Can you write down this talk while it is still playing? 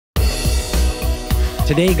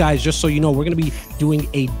Today, guys, just so you know, we're going to be doing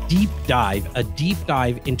a deep dive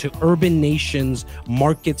into Urbanation's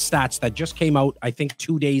market stats that just came out, I think,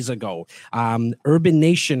 2 days ago.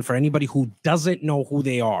 Urbanation, for anybody who doesn't know who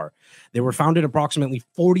they are, they were founded approximately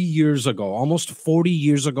 40 years ago, almost 40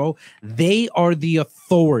 years ago. They are the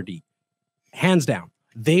authority, hands down.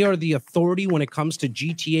 They are the authority when it comes to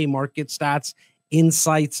GTA market stats,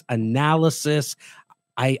 insights, analysis.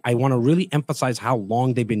 I want to really emphasize how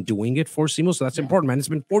long they've been doing it for, Simos. So that's important, man. It's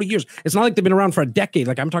been 40 years. It's not like they've been around for a decade.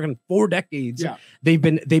 Like I'm talking 4 decades. Yeah. They've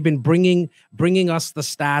been bringing us the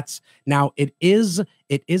stats. Now it is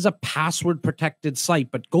a password protected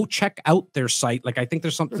site, but go check out their site. Like I think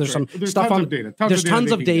there's stuff on data. There's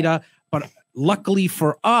tons of data, but luckily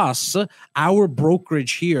for us, our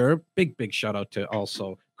brokerage here, big shout out to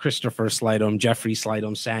also Christopher Slidom, Jeffrey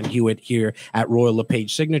Slidom, Sam Hewitt here at Royal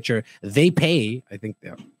LePage Signature. They pay, I think,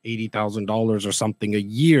 $80,000 or something a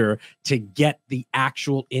year to get the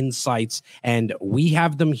actual insights, and we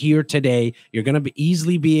have them here today. You're going to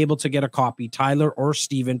easily be able to get a copy. Tyler or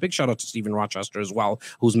Steven, big shout out to Steven Rochester as well,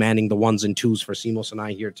 who's manning the 1s and 2s for Simos and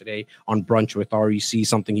I here today on Brunch with REC,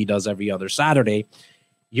 something he does every other Saturday.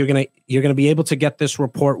 You're gonna be able to get this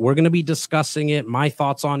report. We're gonna be discussing it, my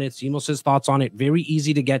thoughts on it, Simos's thoughts on it. Very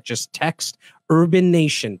easy to get. Just text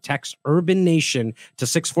Urbanation. Text Urbanation to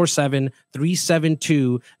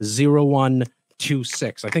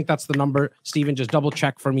 647-372-0126. I think that's the number. Steven, just double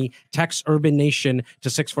check for me. Text Urbanation to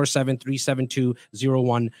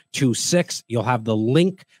 647-372-0126. You'll have the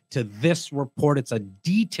link to this report. It's a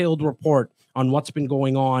detailed report on what's been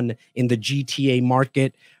going on in the GTA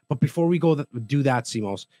market. But before we go do that,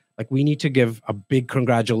 Simos, like we need to give a big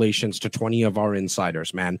congratulations to 20 of our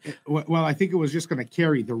insiders, man. Well, I think it was just going to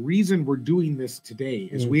carry. The reason we're doing this today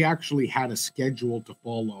is we actually had a schedule to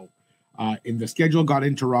follow, and the schedule got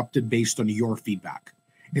interrupted based on your feedback.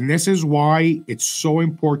 And this is why it's so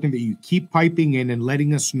important that you keep piping in and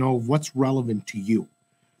letting us know what's relevant to you.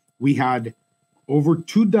 We had over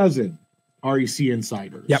 24 REC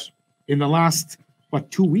insiders in the last,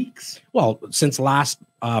 2 weeks? Well, since last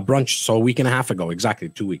brunch, so a week and a half ago, exactly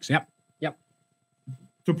 2 weeks. Yep.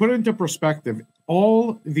 To put it into perspective,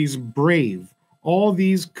 all these brave, all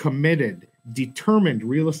these committed, determined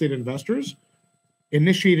real estate investors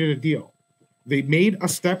initiated a deal. They made a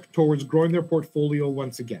step towards growing their portfolio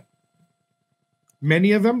once again.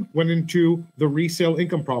 Many of them went into the resale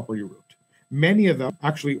income property route. Many of them,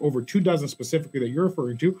 actually over 24 specifically that you're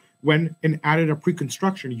referring to, went and added a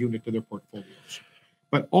pre-construction unit to their portfolios.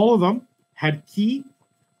 But all of them had key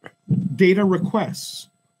data requests.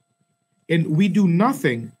 And we do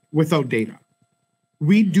nothing without data.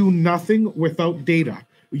 We do nothing without data.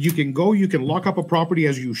 You can lock up a property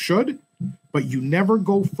as you should, but you never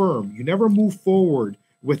go firm. You never move forward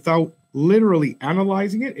without literally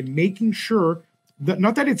analyzing it and making sure that,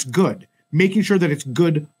 not that it's good, making sure that it's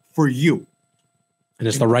good for you. And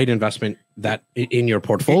it's the right investment that in your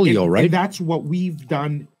portfolio, right? And that's what we've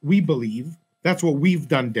done. We believe that's what we've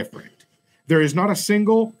done different. There is not a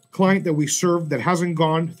single client that we serve that hasn't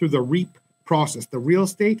gone through the REAP process, the Real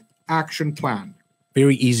Estate Action Plan.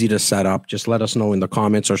 Very easy to set up. Just let us know in the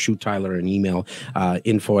comments or shoot Tyler an email,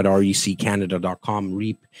 info@reccanada.com,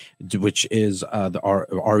 REAP, which is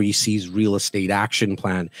the REC's Real Estate Action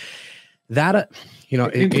Plan. That,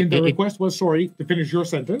 the request was, sorry, to finish your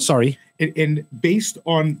sentence. Sorry. And based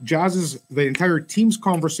on the entire team's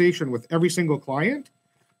conversation with every single client,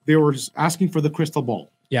 they were asking for the crystal ball.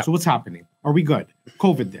 Yeah. So what's happening? Are we good?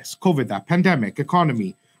 COVID this, COVID that, pandemic,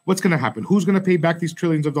 economy. What's going to happen? Who's going to pay back these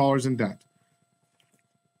trillions of dollars in debt?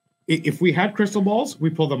 If we had crystal balls, we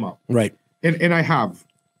pull them up. Right. And I have.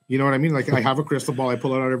 You know what I mean? Like I have a crystal ball. I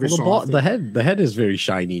pull it out every so often. The head is very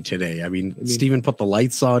shiny today. I mean, Steven put the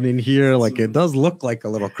lights on in here. Like it does look like a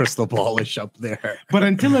little crystal ballish up there. But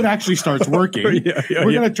until it actually starts working,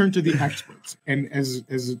 we're going to turn to the experts. And as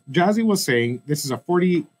Jazzy was saying, this is a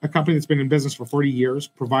company that's been in business for 40 years,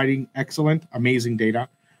 providing excellent, amazing data.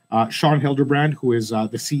 Sean Hildebrand, who is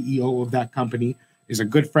the CEO of that company, is a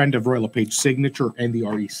good friend of Royal LePage Signature and the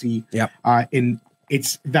REC. Yep. And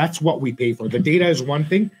that's what we pay for. The data is one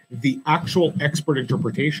thing. The actual expert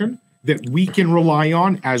interpretation that we can rely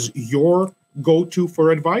on as your go-to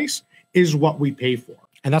for advice is what we pay for.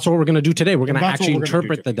 And that's what we're going to do today. We're going to actually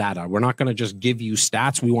interpret the data. We're not going to just give you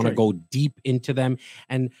stats. We want to go deep into them.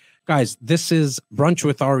 And Guys, this is Brunch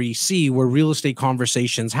with REC, where real estate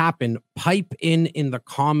conversations happen. Pipe in the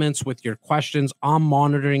comments with your questions. I'm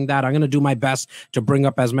monitoring that. I'm going to do my best to bring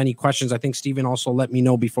up as many questions. I think Stephen also let me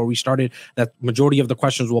know before we started that majority of the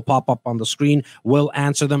questions will pop up on the screen. We'll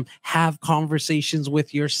answer them. Have conversations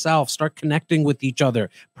with yourself. Start connecting with each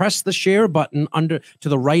other. Press the share button under to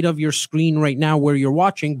the right of your screen right now where you're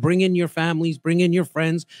watching. Bring in your families, bring in your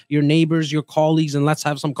friends, your neighbors, your colleagues, and let's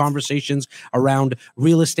have some conversations around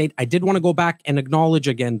real estate. I did want to go back and acknowledge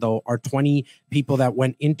again, though, our 20 people that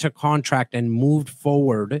went into contract and moved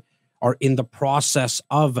forward are in the process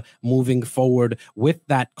of moving forward with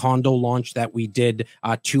that condo launch that we did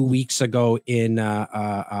 2 weeks ago in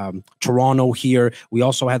Toronto here. We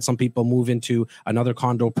also had some people move into another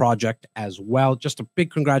condo project as well. Just a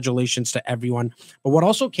big congratulations to everyone. But what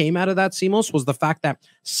also came out of that, Simos, was the fact that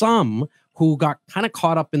some who got kind of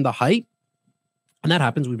caught up in the hype, and that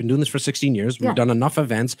happens. We've been doing this for 16 years. We've done enough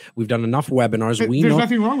events. We've done enough webinars. There's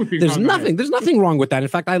nothing wrong with being there's nothing wrong with that. In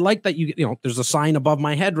fact, I like that you know, there's a sign above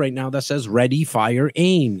my head right now that says ready, fire,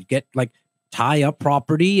 aim. Get like tie up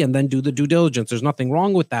property and then do the due diligence. There's nothing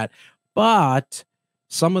wrong with that. But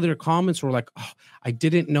some of their comments were like, oh, I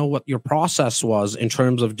didn't know what your process was in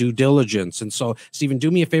terms of due diligence. And so, Stephen,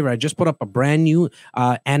 do me a favor. I just put up a brand new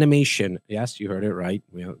animation. Yes, you heard it right.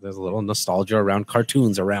 You know, there's a little nostalgia around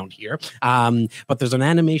cartoons around here. But there's an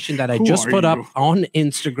animation that I just put up on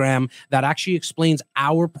Instagram that actually explains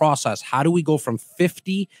our process. How do we go from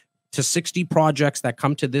 50 to 60 projects that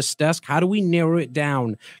come to this desk? How do we narrow it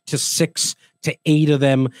down to 6 to 8 of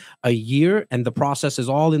them a year? And the process is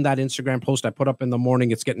all in that Instagram post I put up in the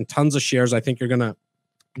morning. It's getting tons of shares. I think you're going to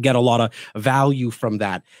get a lot of value from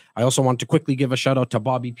that. I also want to quickly give a shout out to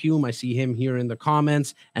Bobby Pume. I see him here in the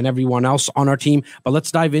comments and everyone else on our team. But let's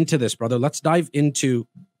dive into this, brother. Let's dive into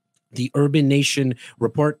the Urbanation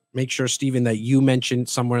report. Make sure, Stephen, that you mentioned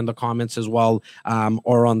somewhere in the comments as well,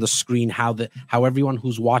 or on the screen, how everyone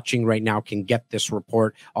who's watching right now can get this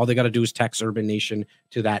report. All they got to do is text Urbanation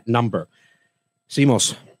to that number.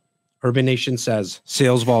 Simos, Urbanation says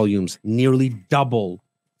sales volumes nearly double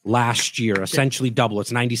last year, essentially double.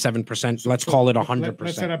 It's 97%. Let's call it 100%.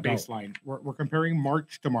 Let's set a baseline. We're comparing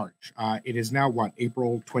March to March. It is now what?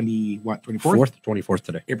 April 24th? 24th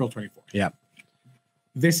today. April 24th. Yeah.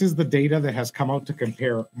 This is the data that has come out to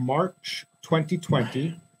compare March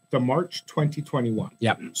 2020 to March 2021.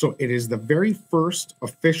 Yeah. So it is the very first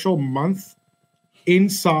official month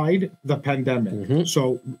inside the pandemic. Mm-hmm.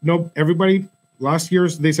 So everybody, last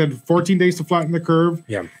year's, they said 14 days to flatten the curve.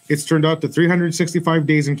 Yeah. It's turned out to 365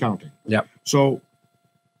 days and counting. Yeah. So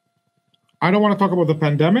I don't want to talk about the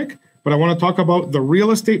pandemic, but I want to talk about the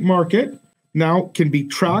real estate market now can be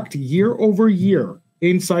tracked year over year.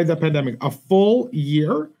 Inside the pandemic, a full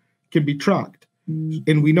year can be tracked.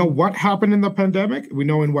 And we know what happened in the pandemic. We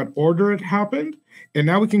know in what order it happened. And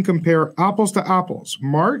now we can compare apples to apples.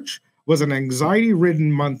 March was an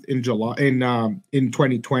anxiety-ridden month in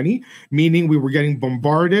 2020, meaning we were getting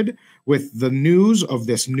bombarded with the news of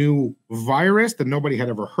this new virus that nobody had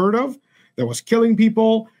ever heard of, that was killing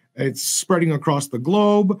people. It's spreading across the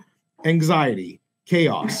globe. Anxiety.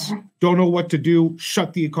 Chaos. Don't know what to do.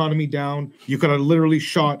 Shut the economy down. You could have literally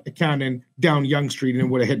shot a cannon down Yonge Street and it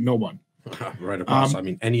would have hit no one. Right across. I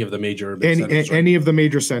mean, any of the major urban centers. Any of the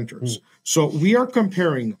major centers. So we are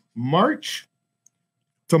comparing March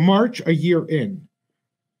to March a year in.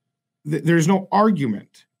 There's no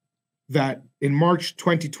argument that in March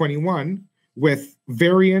 2021, with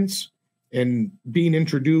variants and being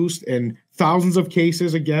introduced and thousands of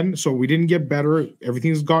cases again, so we didn't get better.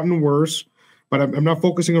 Everything's gotten worse. But I'm not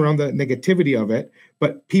focusing around the negativity of it,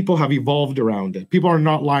 but people have evolved around it. People are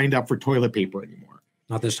not lined up for toilet paper anymore.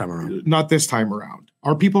 Not this time around. Not this time around.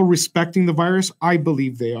 Are people respecting the virus? I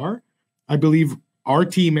believe they are. I believe our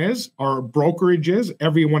team is, our brokerage is,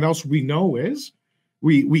 everyone else we know is.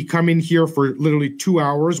 We come in here for literally 2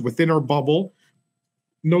 hours within our bubble.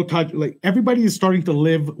 No touch. Like, everybody is starting to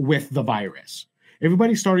live with the virus.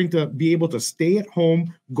 Everybody's starting to be able to stay at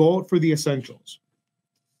home, go out for the essentials.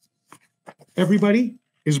 Everybody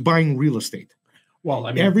is buying real estate. Well,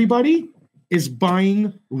 I mean, everybody is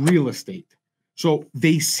buying real estate. So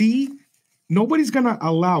they see nobody's going to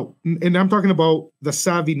allow, and I'm talking about the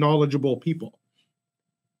savvy, knowledgeable people,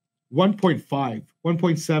 1.5,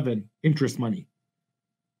 1.7 interest money.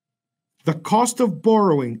 The cost of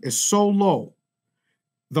borrowing is so low.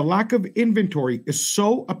 The lack of inventory is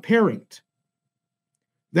so apparent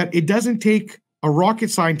that it doesn't take a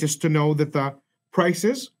rocket scientist to know that the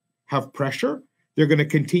prices have pressure. They're going to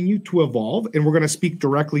continue to evolve, and we're going to speak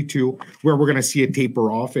directly to where we're going to see it taper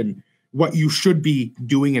off and what you should be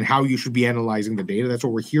doing and how you should be analyzing the data. That's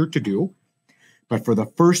what we're here to do. But for the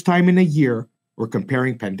first time in a year, we're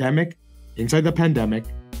comparing pandemic inside the pandemic,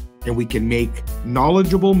 and we can make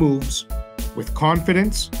knowledgeable moves with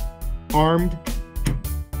confidence, armed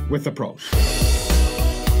with the pros.